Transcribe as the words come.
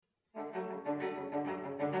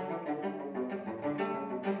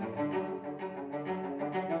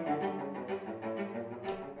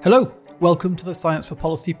Hello, welcome to the Science for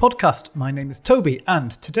Policy podcast. My name is Toby, and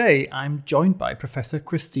today I'm joined by Professor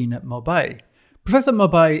Christina Moberg. Professor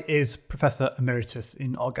Moberg is Professor Emeritus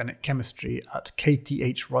in Organic Chemistry at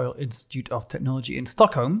KTH Royal Institute of Technology in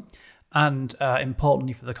Stockholm. And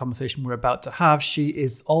importantly for the conversation we're about to have, she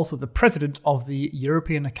is also the President of the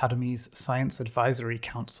European Academy's Science Advisory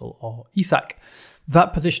Council, or ESAC.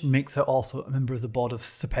 That position makes her also a member of the board of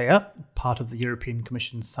SAPEA, part of the European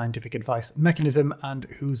Commission's scientific advice mechanism, and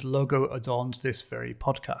whose logo adorns this very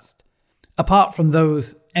podcast. Apart from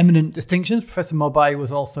those eminent distinctions, Professor Moberg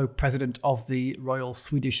was also president of the Royal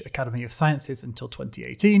Swedish Academy of Sciences until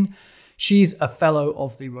 2018. She's a fellow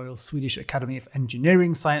of the Royal Swedish Academy of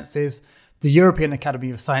Engineering Sciences, the European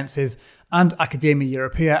Academy of Sciences, and Academia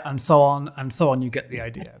Europaea, and so on, and so on. You get the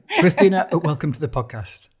idea. Christina, welcome to the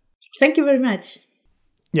podcast. Thank you very much.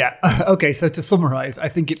 Yeah. Okay. So to summarize, I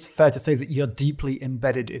think it's fair to say that you're deeply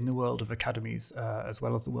embedded in the world of academies as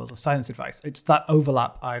well as the world of science advice. It's that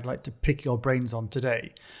overlap I'd like to pick your brains on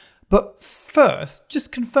today. But first,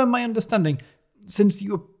 just confirm my understanding. Since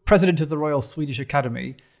you were president of the Royal Swedish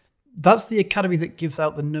Academy, that's the academy that gives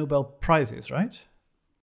out the Nobel Prizes, right?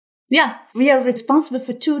 Yeah, we are responsible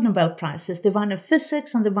for 2 Nobel Prizes, the one in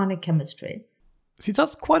physics and the one in chemistry. See,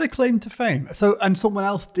 that's quite a claim to fame. So, and someone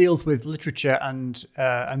else deals with literature and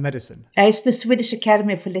medicine. It's the Swedish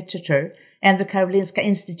Academy for Literature and the Karolinska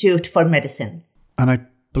Institute for Medicine. And I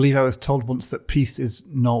believe I was told once that peace is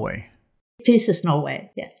Norway. Peace is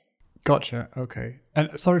Norway, yes. Gotcha. Okay.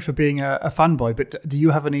 And sorry for being a fanboy, but do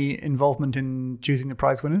you have any involvement in choosing the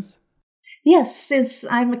prize winners? Yes, since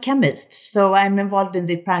I'm a chemist, so I'm involved in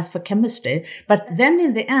the prize for chemistry. But then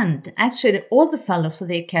in the end, actually all the fellows of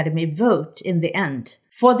the Academy vote in the end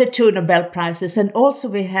for the 2 Nobel Prizes. And also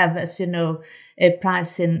we have, as you know, a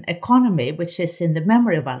prize in economy, which is in the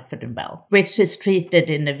memory of Alfred Nobel, which is treated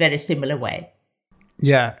in a very similar way.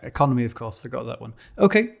 Yeah, economy, of course, forgot that one.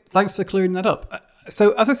 Okay, thanks for clearing that up.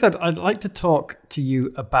 So, as I said, I'd like to talk to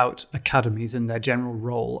you about academies and their general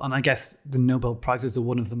role. And I guess the Nobel Prizes are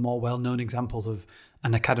one of the more well-known examples of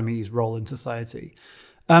an academy's role in society.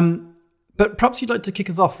 But perhaps you'd like to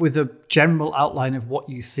kick us off with a general outline of what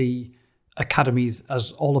you see academies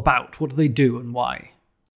as all about. What do they do and why?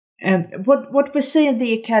 What we see in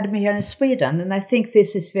the academy here in Sweden, and I think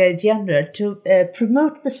this is very general, to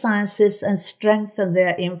promote the sciences and strengthen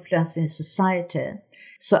their influence in society.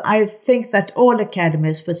 So I think that all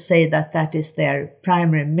academies would say that that is their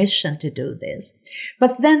primary mission to do this.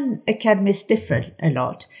 But then academies differ a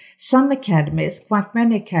lot. Some academies, quite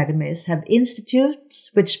many academies, have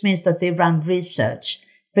institutes, which means that they run research,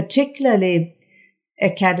 particularly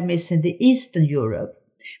academies in the Eastern Europe.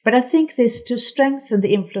 But I think this to strengthen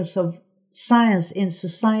the influence of science in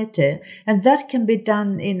society, and that can be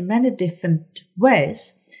done in many different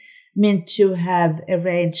ways. I mean, to have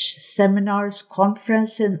arranged seminars,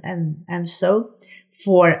 conferences, and so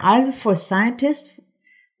for either for scientists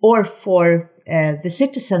or for the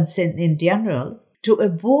citizens in general to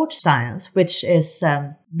award science, which is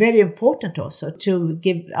very important also to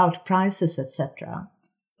give out prizes, etc.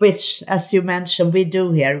 Which, as you mentioned, we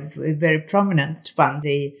do here, a very prominent one,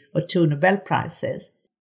 the 2 Nobel Prizes.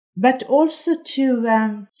 But also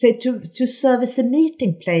to serve as a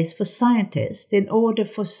meeting place for scientists in order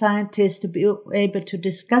for scientists to be able to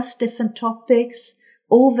discuss different topics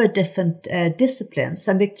over different disciplines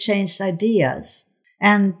and exchange ideas.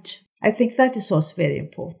 And I think that is also very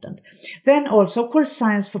important. Then also, of course,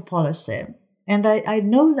 science for policy. And I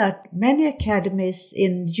know that many academies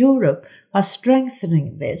in Europe are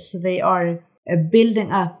strengthening this. They are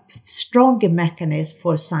building up stronger mechanisms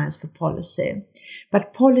for science for policy.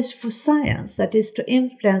 But policy for science, that is to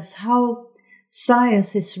influence how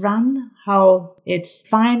science is run, how it's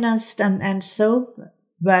financed and so,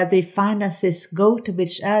 where the finances go to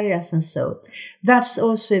which areas and so. That's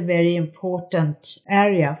also a very important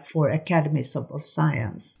area for academies of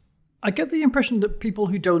science. I get the impression that people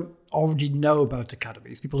who don't already know about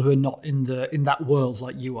academies, people who are not in that world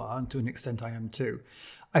like you are, and to an extent I am too,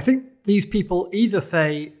 I think these people either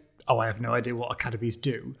say, oh, I have no idea what academies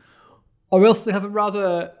do, or else they have a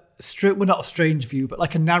rather, not a strange view, but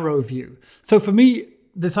like a narrow view. So for me,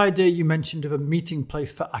 this idea you mentioned of a meeting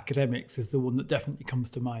place for academics is the one that definitely comes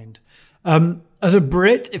to mind. As a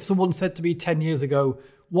Brit, if someone said to me 10 years ago,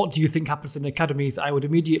 what do you think happens in academies? I would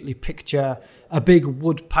immediately picture a big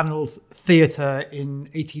wood-panelled theatre in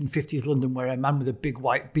 1850s London where a man with a big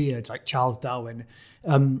white beard, like Charles Darwin,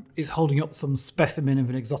 is holding up some specimen of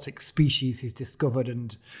an exotic species he's discovered,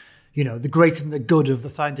 and, you know, the great and the good of the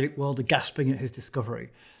scientific world are gasping at his discovery.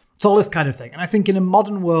 It's all this kind of thing. And I think in a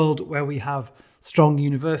modern world where we have strong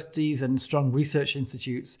universities and strong research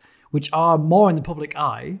institutes, which are more in the public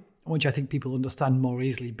eye, which I think people understand more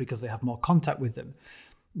easily because they have more contact with them,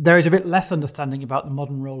 there is a bit less understanding about the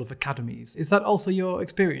modern role of academies. Is that also your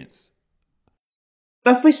experience?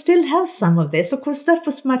 But we still have some of this. Of course, that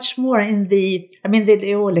was much more in the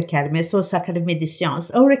old academies, also Académie des Sciences.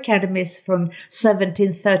 Our academy is from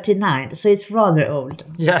 1739, so it's rather old.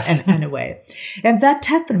 Yes. Anyway. And that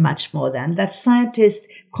happened much more then, that scientists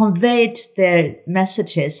conveyed their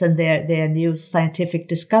messages and their new scientific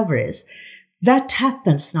discoveries. That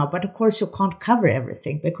happens now, but of course you can't cover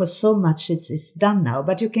everything because so much is done now,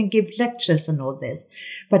 but you can give lectures and all this.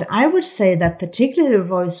 But I would say that particularly the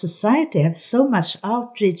Royal Society have so much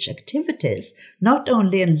outreach activities, not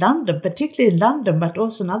only in London, particularly in London, but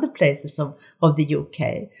also in other places of the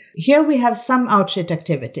UK. Here we have some outreach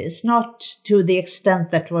activities, not to the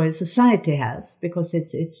extent that Royal Society has, because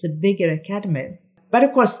it's a bigger academy. But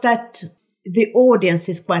of course that the audience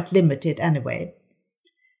is quite limited anyway.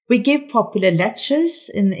 We give popular lectures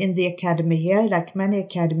in the academy here, like many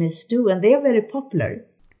academies do, and they are very popular.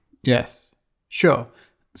 Yes, sure.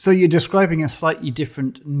 So you're describing a slightly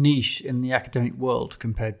different niche in the academic world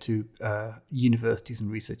compared to universities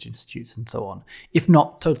and research institutes and so on. If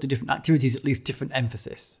not totally different activities, at least different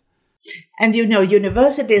emphasis. And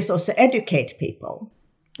universities also educate people.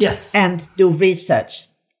 Yes. And do research.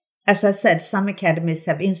 As I said, some academies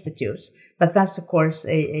have institutes, but that's of course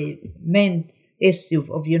a main issue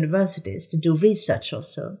of universities, to do research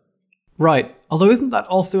also. Right. Although isn't that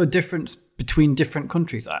also a difference between different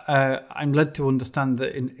countries? I'm led to understand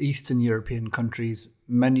that in Eastern European countries,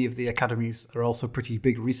 many of the academies are also pretty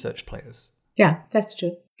big research players. Yeah, that's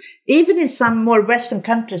true. Even in some more Western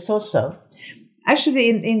countries also. Actually,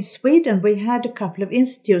 in Sweden, we had a couple of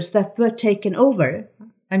institutes that were taken over,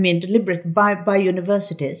 deliberately by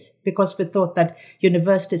universities, because we thought that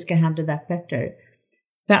universities can handle that better.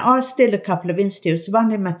 There are still a couple of institutes,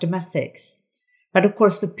 one in mathematics. But of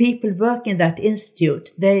course, the people working in that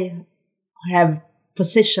institute, they have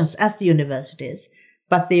positions at the universities,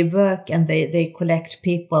 but they work and they collect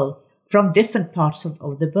people from different parts of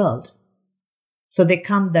the world. So they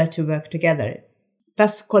come there to work together.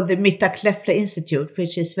 That's called the Mittag-Leffler Institute,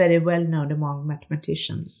 which is very well known among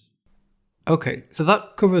mathematicians. Okay, so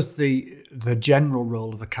that covers the general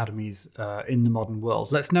role of academies in the modern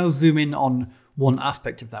world. Let's now zoom in on one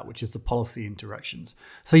aspect of that, which is the policy interactions.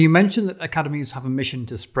 So you mentioned that academies have a mission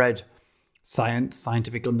to spread science,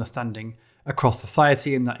 scientific understanding across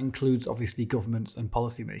society, and that includes obviously governments and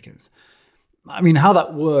policymakers. How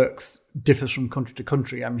that works differs from country to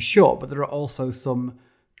country, I'm sure, but there are also some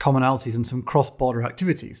commonalities and some cross-border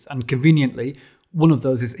activities. And conveniently, one of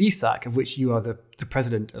those is ESAC, of which you are the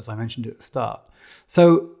president, as I mentioned at the start.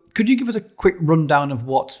 So could you give us a quick rundown of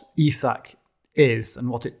what ESAC is and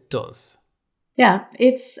what it does? Yeah,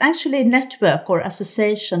 it's actually a network or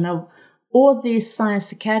association of all these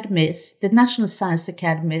science academies, the national science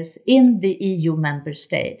academies in the EU member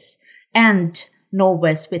states, and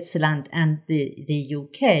Norway, Switzerland, and the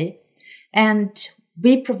UK. And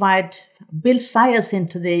we build science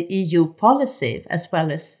into the EU policy as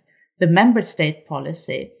well as the member state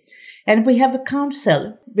policy. And we have a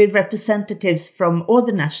council with representatives from all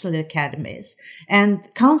the national academies. And the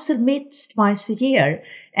council meets twice a year.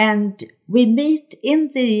 And we meet in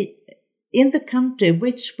the country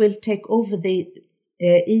which will take over the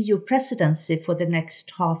EU presidency for the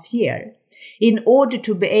next half year, in order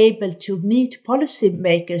to be able to meet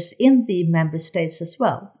policymakers in the member states as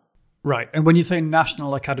well. Right. And when you say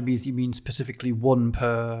national academies, you mean specifically one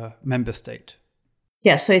per member state?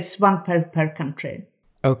 Yeah, so it's one per country.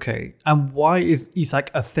 Okay. And why is ESAC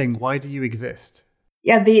a thing? Why do you exist?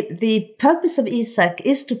 Yeah, the purpose of ESAC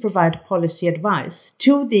is to provide policy advice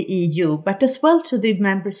to the EU, but as well to the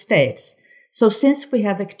member states. So since we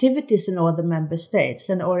have activities in all the member states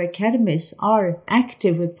and our academies are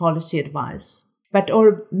active with policy advice, but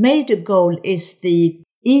our major goal is the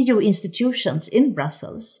EU institutions in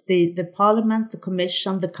Brussels, the Parliament, the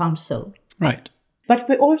Commission, the Council. Right. But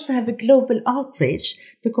we also have a global outreach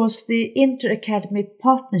because the Inter-Academy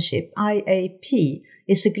Partnership, IAP,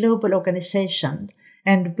 is a global organization.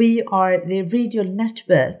 And we are the regional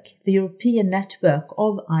network, the European network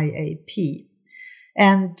of IAP.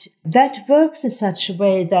 And that works in such a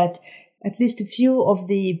way that at least a few of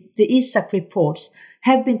the ESAC reports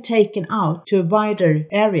have been taken out to a wider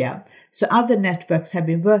area. So other networks have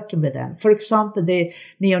been working with them. For example, the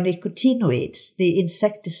neonicotinoids, the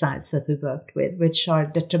insecticides that we worked with, which are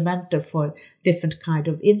detrimental for different kinds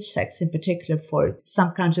of insects, in particular for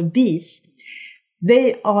some kinds of bees.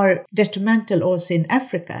 They are detrimental also in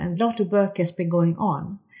Africa, and a lot of work has been going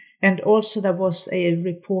on. And also there was a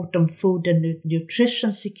report on food and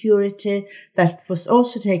nutrition security that was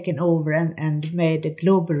also taken over and made a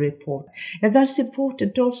global report. And that's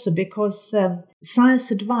important also because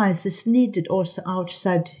science advice is needed also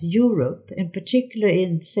outside Europe, in particular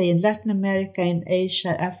in Latin America, in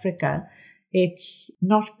Asia, Africa. It's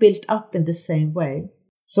not built up in the same way.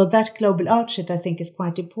 So that global outreach, I think, is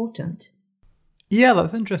quite important. Yeah,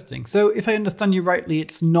 that's interesting. So if I understand you rightly,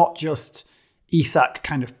 it's not just ESAC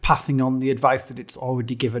kind of passing on the advice that it's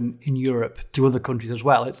already given in Europe to other countries as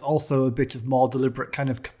well. It's also a bit of more deliberate kind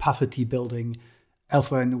of capacity building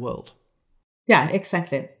elsewhere in the world. Yeah,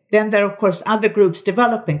 exactly. Then there are, of course, other groups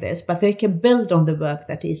developing this, but they can build on the work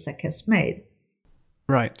that ESAC has made.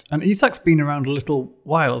 Right. And ESAC's been around a little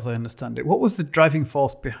while, as I understand it. What was the driving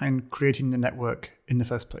force behind creating the network in the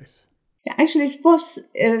first place? Yeah, actually, it was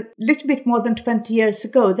a little bit more than 20 years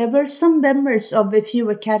ago. There were some members of a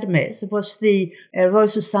few academies. It was the Royal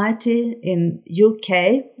Society in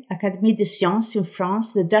UK, Académie des Sciences in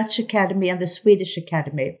France, the Dutch Academy and the Swedish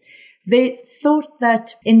Academy. They thought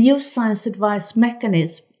that a new science advice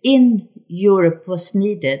mechanism in Europe was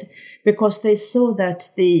needed because they saw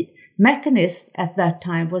that the mechanism at that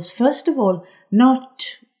time was, first of all,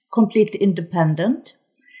 not completely independent.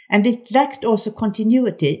 And it lacked also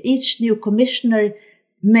continuity. Each new commissioner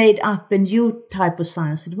made up a new type of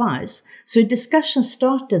science advice. So a discussion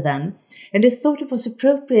started then, and they thought it was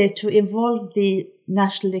appropriate to involve the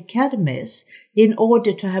national academies in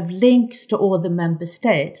order to have links to all the member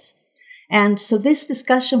states. And so this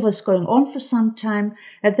discussion was going on for some time,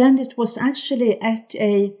 and then it was actually at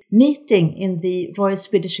a meeting in the Royal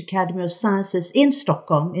Swedish Academy of Sciences in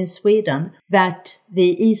Stockholm, in Sweden, that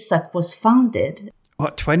the ESAC was founded.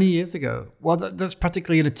 What, 20 years ago? Well, that's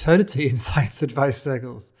practically an eternity in science advice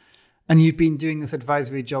circles. And you've been doing this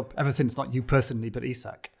advisory job ever since, not you personally, but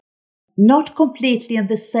ESAC. Not completely in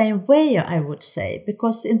the same way, I would say,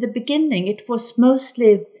 because in the beginning it was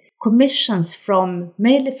mostly commissions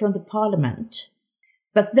mainly from the parliament.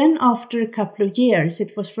 But then after a couple of years,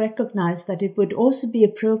 it was recognized that it would also be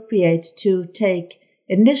appropriate to take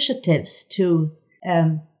initiatives to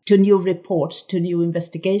new reports, to new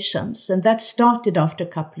investigations. And that started after a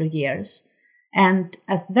couple of years. And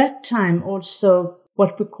at that time, also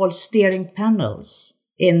what we call steering panels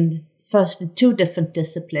in two different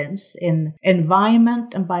disciplines, in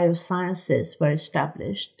environment and biosciences, were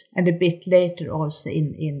established, and a bit later also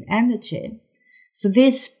in energy. So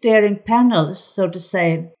these steering panels, so to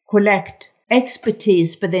say, collect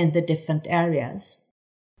expertise within the different areas.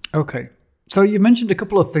 Okay. So you mentioned a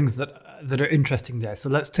couple of things that are interesting there. So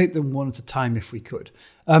let's take them one at a time if we could.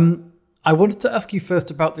 I wanted to ask you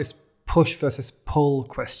first about this push versus pull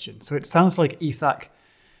question. So it sounds like ESAC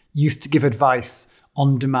used to give advice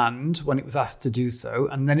on demand when it was asked to do so,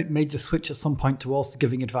 and then it made the switch at some point to also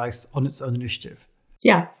giving advice on its own initiative.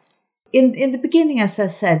 Yeah. In the beginning, as I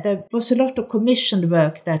said, there was a lot of commissioned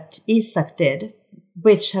work that ESAC did,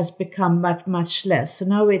 which has become much, much less. So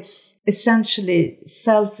now it's essentially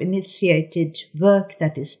self-initiated work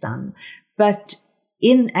that is done, but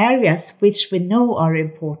in areas which we know are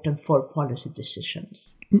important for policy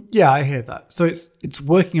decisions. Yeah, I hear that. So it's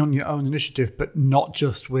working on your own initiative, but not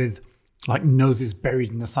just with like noses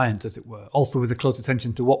buried in the science, as it were, also with a close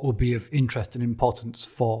attention to what will be of interest and importance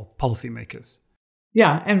for policymakers.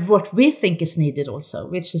 Yeah, and what we think is needed also,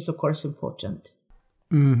 which is, of course, important.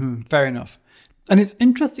 Fair enough. And it's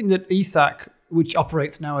interesting that ESAC, which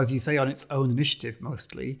operates now, as you say, on its own initiative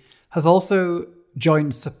mostly, has also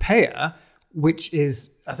joined SAPEA, which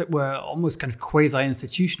is, as it were, almost kind of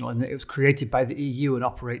quasi-institutional in that it was created by the EU and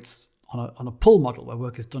operates on a pull model where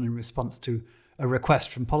work is done in response to a request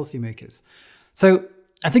from policymakers. So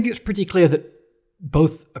I think it's pretty clear that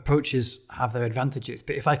both approaches have their advantages.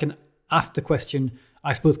 But if I can ask the question,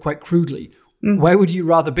 I suppose quite crudely, where would you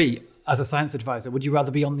rather be as a science advisor? Would you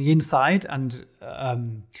rather be on the inside and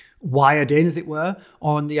wired in, as it were,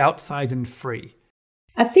 or on the outside and free?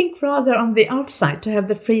 I think rather on the outside to have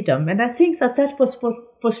the freedom. And I think that was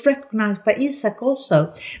what was recognized by ESAC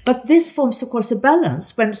also. But this forms, of course, a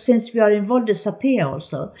balance since we are involved in SAPEA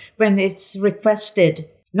also, when it's requested,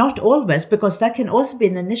 not always, because that can also be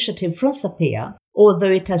an initiative from SAPEA,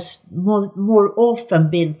 although it has more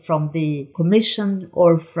often been from the Commission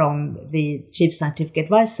or from the Chief Scientific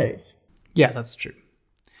Advisors. Yeah, that's true.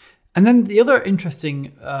 And then the other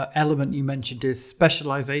interesting element you mentioned is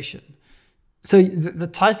specialization. So the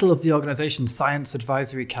title of the organization, Science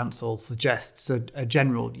Advisory Council, suggests a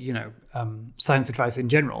general, science advice in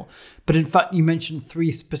general. But in fact, you mentioned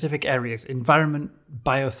three specific areas: environment,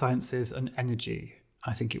 biosciences, and energy,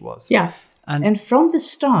 I think it was. Yeah. And from the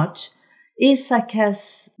start, ESAC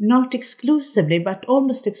has not exclusively, but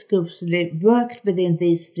almost exclusively worked within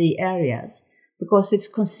these three areas because it's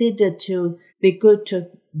considered to be good to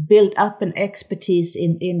build up an expertise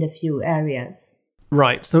in a few areas.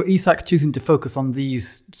 Right. So ESAC choosing to focus on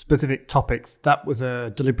these specific topics, that was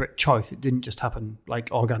a deliberate choice. It didn't just happen like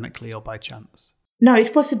organically or by chance. No,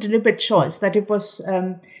 it was a deliberate choice. That it was,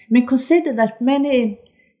 consider that many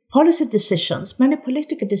policy decisions, many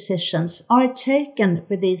political decisions are taken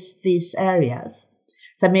with these areas.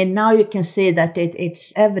 So, now you can see that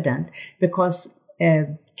it's evident because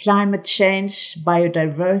climate change,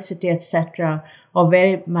 biodiversity, etc., are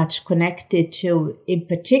very much connected to, in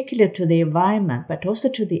particular, to the environment, but also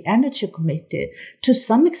to the Energy Committee, to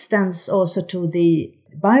some extent also to the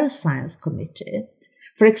Bioscience Committee.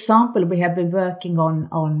 For example, we have been working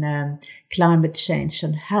on climate change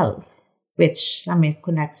and health, which,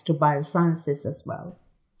 connects to biosciences as well.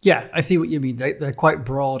 Yeah, I see what you mean. They're quite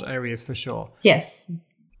broad areas for sure. Yes.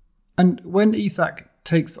 And when ESAC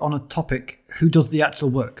takes on a topic, who does the actual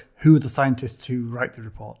work? Who are the scientists who write the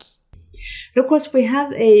reports? Of course, we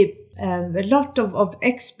have a lot of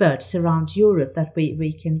experts around Europe that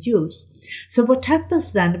we can use. So what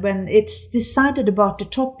happens then when it's decided about the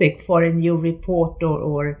topic for a new report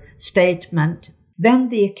or statement, then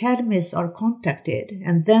the academies are contacted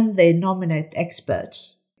and then they nominate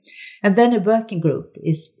experts. And then a working group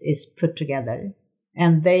is put together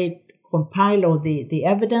and they compile all the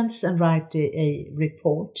evidence and write a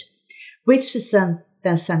report, which is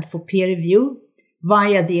then sent for peer review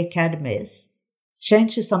via the academies.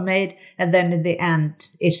 Changes are made, and then in the end,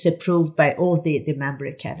 it's approved by all the member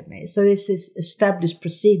academies. So this is established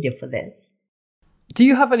procedure for this. Do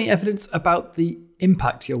you have any evidence about the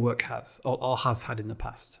impact your work has or has had in the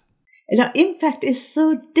past? Impact is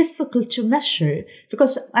so difficult to measure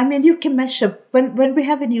because, you can measure when we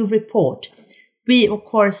have a new report, we, of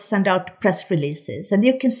course, send out press releases. And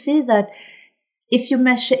you can see that if you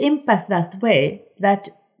measure impact that way, that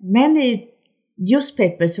many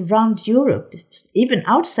newspapers around Europe, even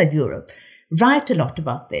outside Europe, write a lot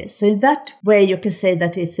about this. So in that way, you can say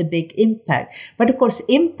that it's a big impact. But of course,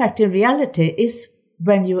 impact in reality is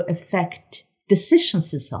when you affect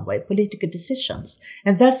decisions in some way, political decisions.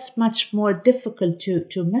 And that's much more difficult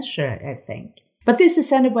to measure, I think. But this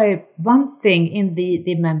is anyway one thing in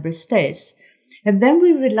the member states. And then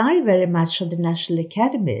we rely very much on the national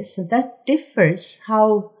academies, and that differs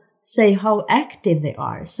how active they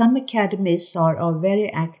are. Some academies are very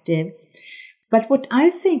active. But what I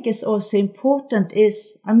think is also important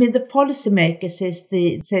is, the policymakers is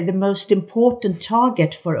the most important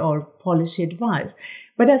target for our policy advice.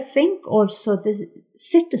 But I think also the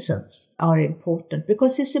citizens are important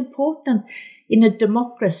because it's important in a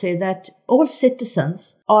democracy that all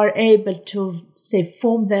citizens are able to,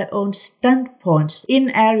 form their own standpoints in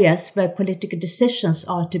areas where political decisions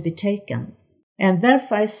are to be taken. And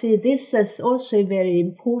therefore, I see this as also a very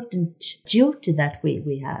important duty that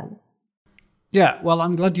we have. Yeah, well,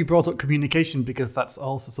 I'm glad you brought up communication because that's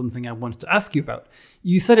also something I wanted to ask you about.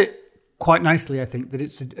 You said it quite nicely, I think, that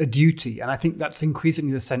it's a duty. And I think that's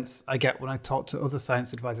increasingly the sense I get when I talk to other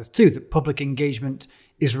science advisors too, that public engagement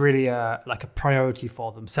is really like a priority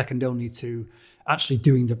for them, second only to actually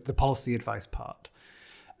doing the policy advice part.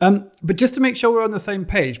 But just to make sure we're on the same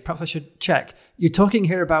page, perhaps I should check. You're talking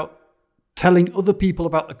here about telling other people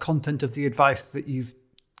about the content of the advice that you've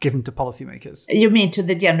given to policymakers. You mean to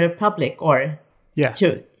the general public or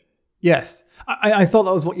to? Yes. I thought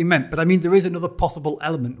that was what you meant. But there is another possible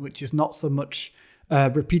element, which is not so much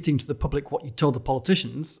repeating to the public what you told the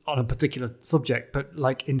politicians on a particular subject,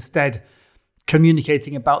 but instead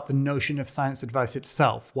communicating about the notion of science advice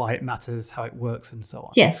itself, why it matters, how it works, and so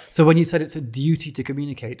on. Yes. So when you said it's a duty to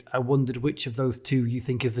communicate, I wondered which of those two you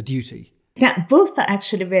think is the duty. Now, both are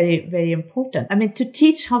actually very, very important. To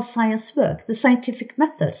teach how science works, the scientific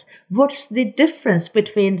methods. What's the difference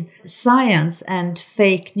between science and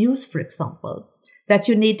fake news, for example? That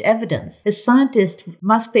you need evidence. A scientist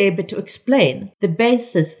must be able to explain the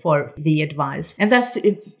basis for the advice. And that's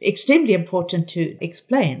extremely important to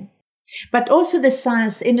explain. But also the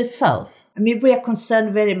science in itself. We are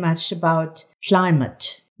concerned very much about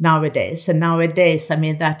climate nowadays. And nowadays,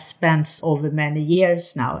 that spans over many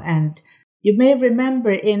years now. And you may remember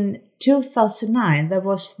in 2009, there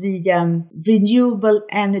was the Renewable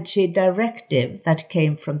Energy Directive that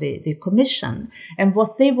came from the Commission. And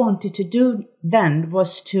what they wanted to do then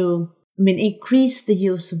was to increase the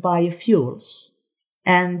use of biofuels.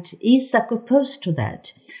 And ESAC opposed to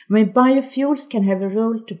that. Biofuels can have a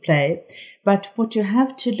role to play, but what you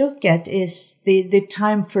have to look at is the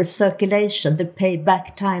time for circulation, the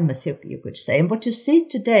payback time, as you could say. And what you see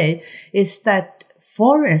today is that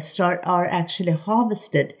forests are actually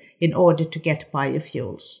harvested in order to get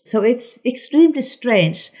biofuels. So it's extremely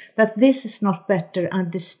strange that this is not better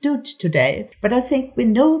understood today. But I think we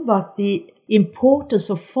know about the importance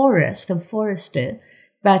of forest and forestry,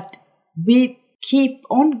 but we keep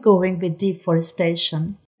on going with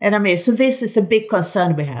deforestation. And so this is a big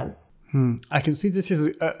concern we have. I can see this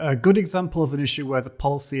is a good example of an issue where the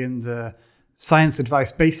policy and the science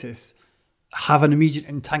advice basis have an immediate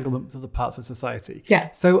entanglement with other parts of society.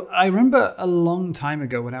 Yeah. So I remember a long time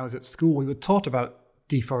ago when I was at school, we were taught about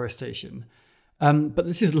deforestation. But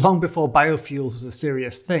this is long before biofuels was a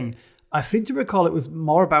serious thing. I seem to recall it was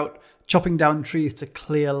more about chopping down trees to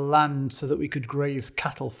clear land so that we could graze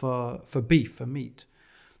cattle for beef, for meat.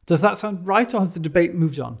 Does that sound right, or has the debate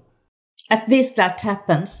moved on? At least that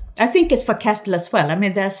happens. I think it's for cattle as well.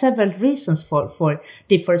 There are several reasons for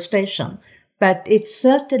deforestation. But it's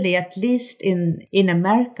certainly, at least in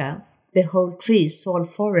America, the whole trees, all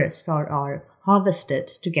forests are harvested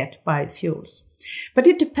to get biofuels. But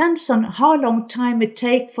it depends on how long time it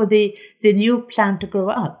takes for the new plant to grow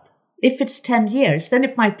up. If it's 10 years, then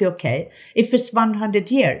it might be okay. If it's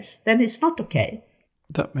 100 years, then it's not okay.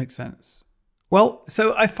 That makes sense. Well,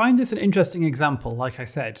 so I find this an interesting example, like I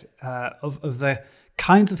said, of the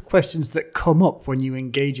kinds of questions that come up when you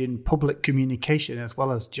engage in public communication as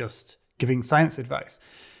well as just giving science advice.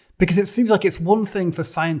 Because it seems like it's one thing for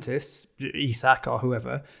scientists, ESAC or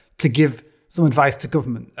whoever, to give some advice to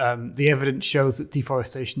government. The evidence shows that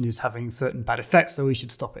deforestation is having certain bad effects, so we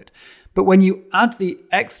should stop it. But when you add the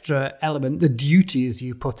extra element, the duty, as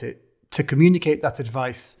you put it, to communicate that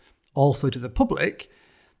advice also to the public,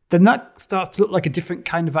 then that starts to look like a different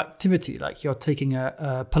kind of activity, like you're taking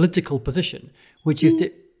a political position, which is...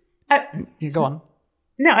 You go on.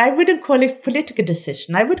 No, I wouldn't call it political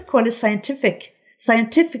decision. I would call it scientific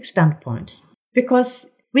standpoint, because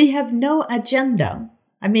we have no agenda.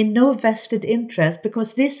 No vested interest,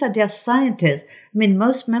 because these are just scientists.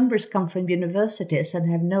 Most members come from universities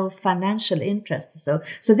and have no financial interest. So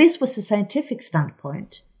this was a scientific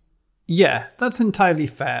standpoint. Yeah, that's entirely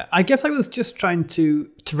fair. I guess I was just trying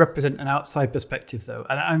to represent an outside perspective, though.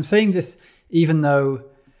 And I'm saying this even though,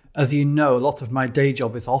 as you know, a lot of my day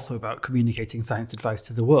job is also about communicating science advice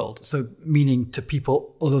to the world. So meaning to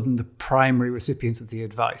people other than the primary recipients of the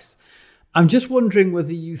advice. I'm just wondering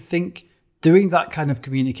whether you think doing that kind of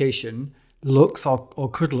communication looks or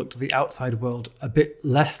could look to the outside world a bit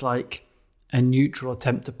less like a neutral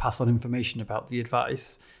attempt to pass on information about the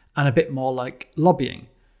advice and a bit more like lobbying.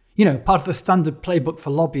 Part of the standard playbook for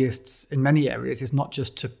lobbyists in many areas is not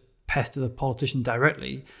just to pester the politician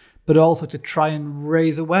directly, but also to try and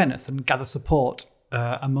raise awareness and gather support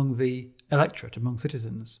among the electorate, among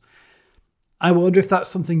citizens. I wonder if that's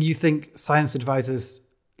something you think science advisors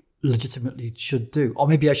legitimately should do. Or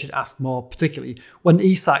maybe I should ask more particularly, when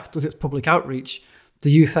ESAC does its public outreach,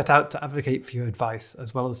 do you set out to advocate for your advice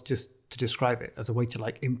as well as just to describe it as a way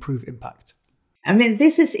to improve impact?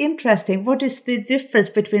 This is interesting. What is the difference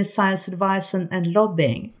between science advice and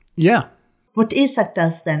lobbying? Yeah. What ESAC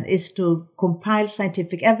does then is to compile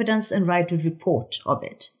scientific evidence and write a report of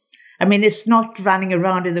it. It's not running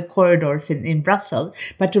around in the corridors in Brussels,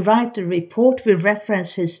 but to write a report with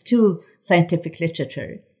references to scientific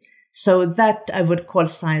literature. So that I would call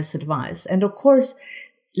science advice. And of course,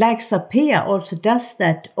 like SAPEA also does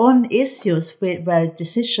that on issues where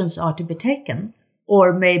decisions are to be taken,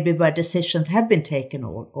 or maybe where decisions have been taken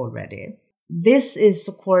already. This is,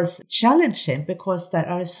 of course, challenging because there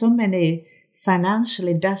are so many financial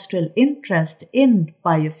industrial interest in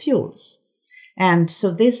biofuels. And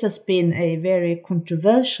so this has been a very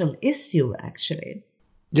controversial issue, actually.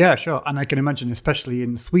 Yeah, sure. And I can imagine, especially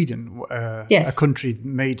in Sweden, yes. A country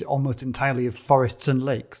made almost entirely of forests and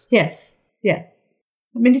lakes. Yes, yeah.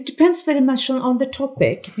 It depends very much on the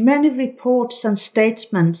topic. Many reports and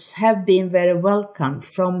statements have been very welcome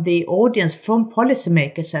from the audience, from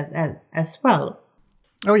policymakers as well.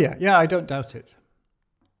 Oh, yeah. Yeah, I don't doubt it.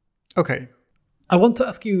 Okay. I want to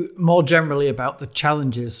ask you more generally about the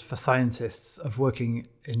challenges for scientists of working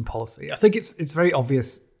in policy. I think it's very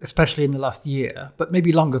obvious, especially in the last year, but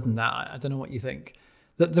maybe longer than that, I don't know what you think,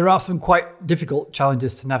 that there are some quite difficult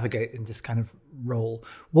challenges to navigate in this kind of role.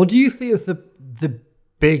 What do you see as the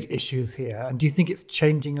big issues here, and do you think it's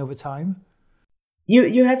changing over time?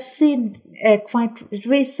 You have seen quite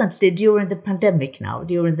recently during the pandemic now,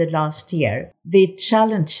 during the last year, the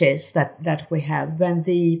challenges that we have when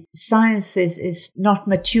the science is not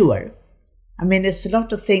mature. There's a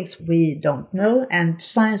lot of things we don't know, and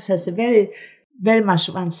science has a very, very much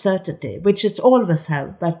of uncertainty, which it always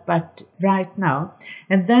have, but right now.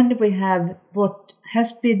 And then we have what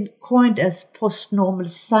has been coined as post-normal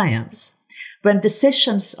science, when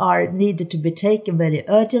decisions are needed to be taken very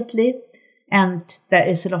urgently, and there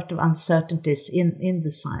is a lot of uncertainties in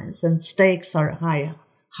the science, and stakes are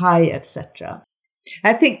high, etc.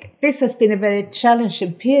 I think this has been a very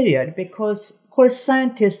challenging period because, of course,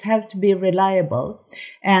 scientists have to be reliable,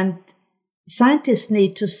 and scientists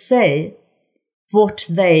need to say what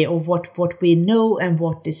we know and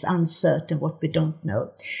what is uncertain, what we don't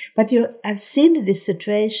know. But you have seen in this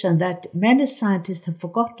situation that many scientists have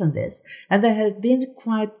forgotten this, and there have been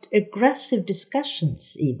quite aggressive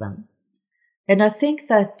discussions even. And I think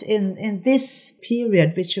that in this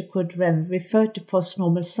period, which you could refer to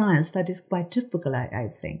post-normal science, that is quite typical,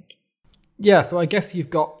 I think. Yeah, so I guess you've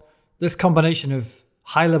got this combination of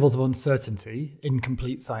high levels of uncertainty in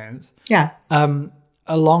complete science,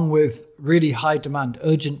 along with really high demand,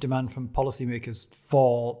 urgent demand from policymakers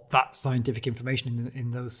for that scientific information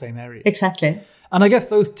in those same areas. Exactly. And I guess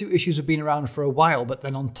those two issues have been around for a while, but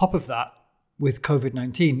then on top of that, with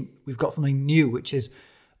COVID-19, we've got something new, which is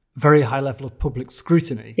very high level of public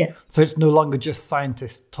scrutiny. Yeah. So it's no longer just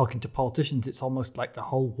scientists talking to politicians. It's almost like the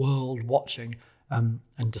whole world watching and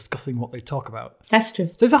discussing what they talk about. That's true.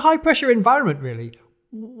 So it's a high pressure environment, really.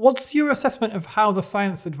 What's your assessment of how the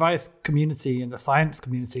science advice community and the science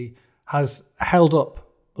community has held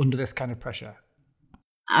up under this kind of pressure?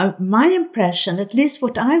 My impression, at least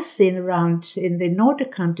what I've seen around in the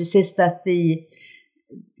Nordic countries, is that the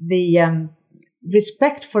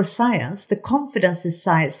respect for science, the confidence in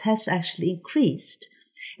science has actually increased.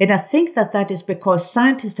 And I think that is because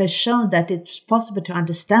scientists have shown that it's possible to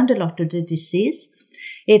understand a lot of the disease.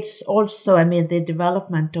 It's also, the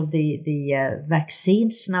development of the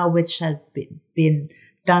vaccines now, which have been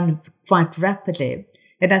done quite rapidly.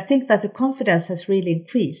 And I think that the confidence has really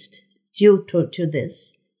increased due to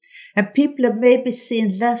this. And people have maybe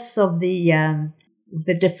seen less of the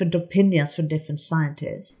different opinions from different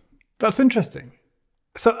scientists. That's interesting.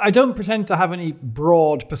 So I don't pretend to have any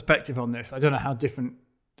broad perspective on this. I don't know how different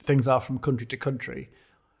things are from country to country.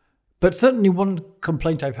 But certainly one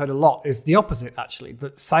complaint I've heard a lot is the opposite, actually,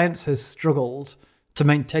 that science has struggled to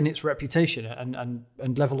maintain its reputation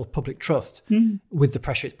and level of public trust with the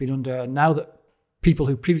pressure it's been under. And now that people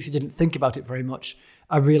who previously didn't think about it very much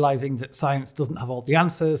are realizing that science doesn't have all the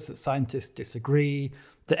answers, that scientists disagree,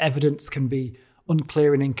 that evidence can be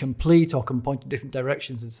unclear and incomplete or can point in different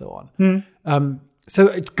directions and so on. So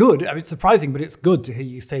it's good. It's surprising, but it's good to hear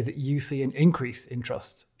you say that you see an increase in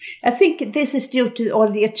trust. I think this is due to all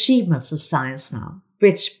the achievements of science now,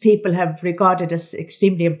 which people have regarded as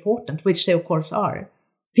extremely important, which they of course are.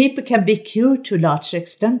 People can be cured to a large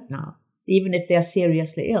extent now, even if they are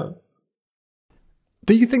seriously ill.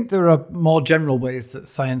 Do you think there are more general ways that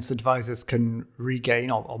science advisors can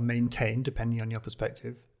regain or maintain, depending on your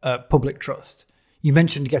perspective, public trust? You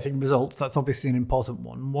mentioned getting results. That's obviously an important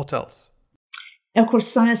one. What else? And of course,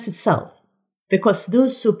 science itself, because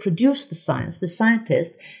those who produce the science, the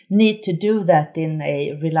scientists, need to do that in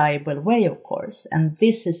a reliable way, of course. And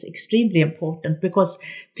this is extremely important because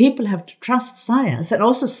people have to trust science, and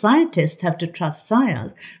also scientists have to trust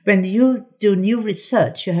science. When you do new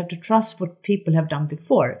research, you have to trust what people have done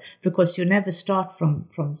before, because you never start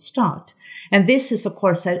from start. And this is, of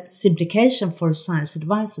course, an implication for science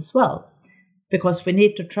advice as well, because we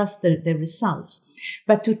need to trust the results.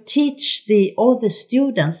 But to teach all the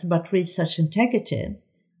students about research integrity,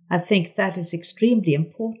 I think that is extremely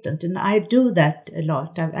important. And I do that a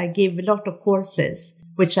lot. I give a lot of courses,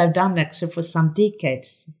 which I've done actually for some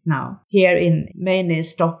decades now, here mainly in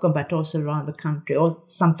Stockholm, but also around the country, or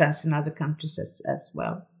sometimes in other countries as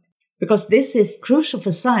well. Because this is crucial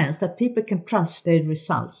for science, that people can trust the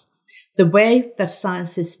results. The way that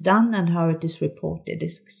science is done and how it is reported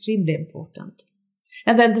is extremely important.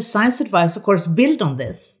 And then the science advice, of course, build on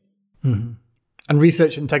this. Mm-hmm. And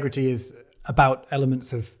research integrity is about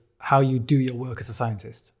elements of how you do your work as a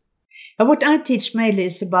scientist. And what I teach mainly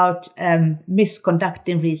is about misconduct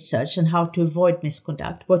in research and how to avoid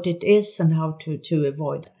misconduct, what it is and how to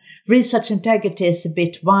avoid. Research integrity is a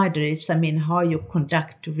bit wider. It's, how you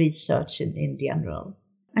conduct research in general.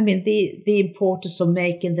 The importance of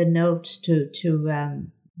making the notes to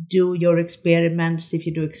do your experiments, if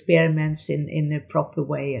you do experiments in a proper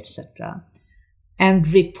way, etc. And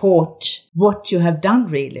report what you have done,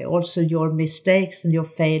 really. Also, your mistakes and your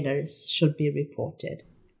failures should be reported.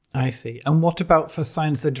 I see. And what about for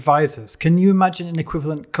science advisors? Can you imagine an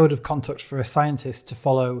equivalent code of conduct for a scientist to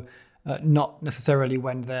follow, not necessarily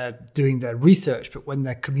when they're doing their research, but when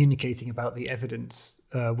they're communicating about the evidence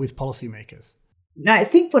with policymakers? Now, I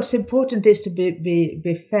think what's important is to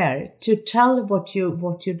be fair, to tell what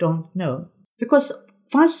you don't know. Because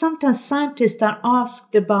sometimes scientists are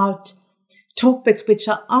asked about topics which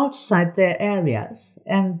are outside their areas.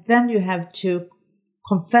 And then you have to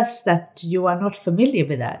confess that you are not familiar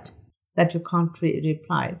with that you can't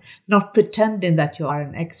reply, not pretending that you are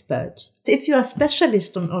an expert. If you are a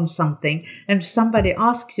specialist on something and somebody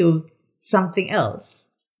asks you something else,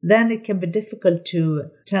 then it can be difficult to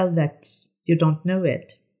tell that you don't know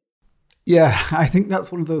it. Yeah, I think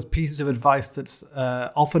that's one of those pieces of advice that's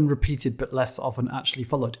often repeated but less often actually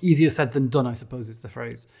followed. Easier said than done, I suppose is the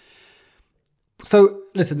phrase. So,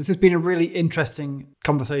 listen, this has been a really interesting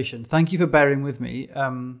conversation. Thank you for bearing with me.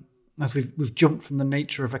 As we've jumped from the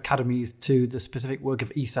nature of academies to the specific work of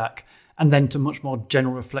ESAC, and then to much more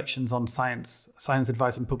general reflections on science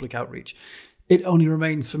advice and public outreach. It only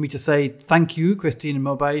remains for me to say thank you, Christina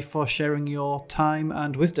Mobay, for sharing your time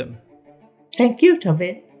and wisdom. Thank you,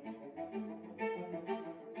 Toby.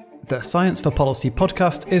 The Science for Policy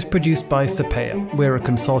podcast is produced by SAPEA. We're a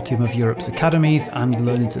consortium of Europe's academies and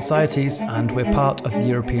learning societies, and we're part of the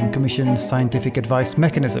European Commission's Scientific Advice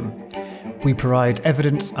Mechanism. We provide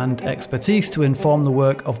evidence and expertise to inform the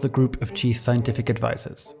work of the group of chief scientific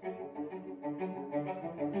advisors.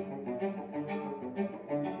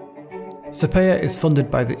 SAPEA is funded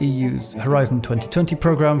by the EU's Horizon 2020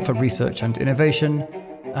 programme for research and innovation,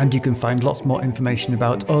 and you can find lots more information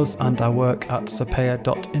about us and our work at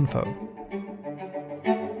sapea.info.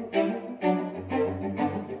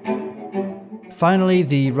 Finally,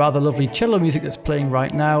 the rather lovely cello music that's playing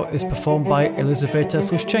right now is performed by Elizaveta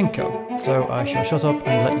Sushchenko, so I shall shut up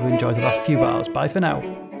and let you enjoy the last few bars. Bye for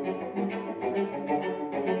now.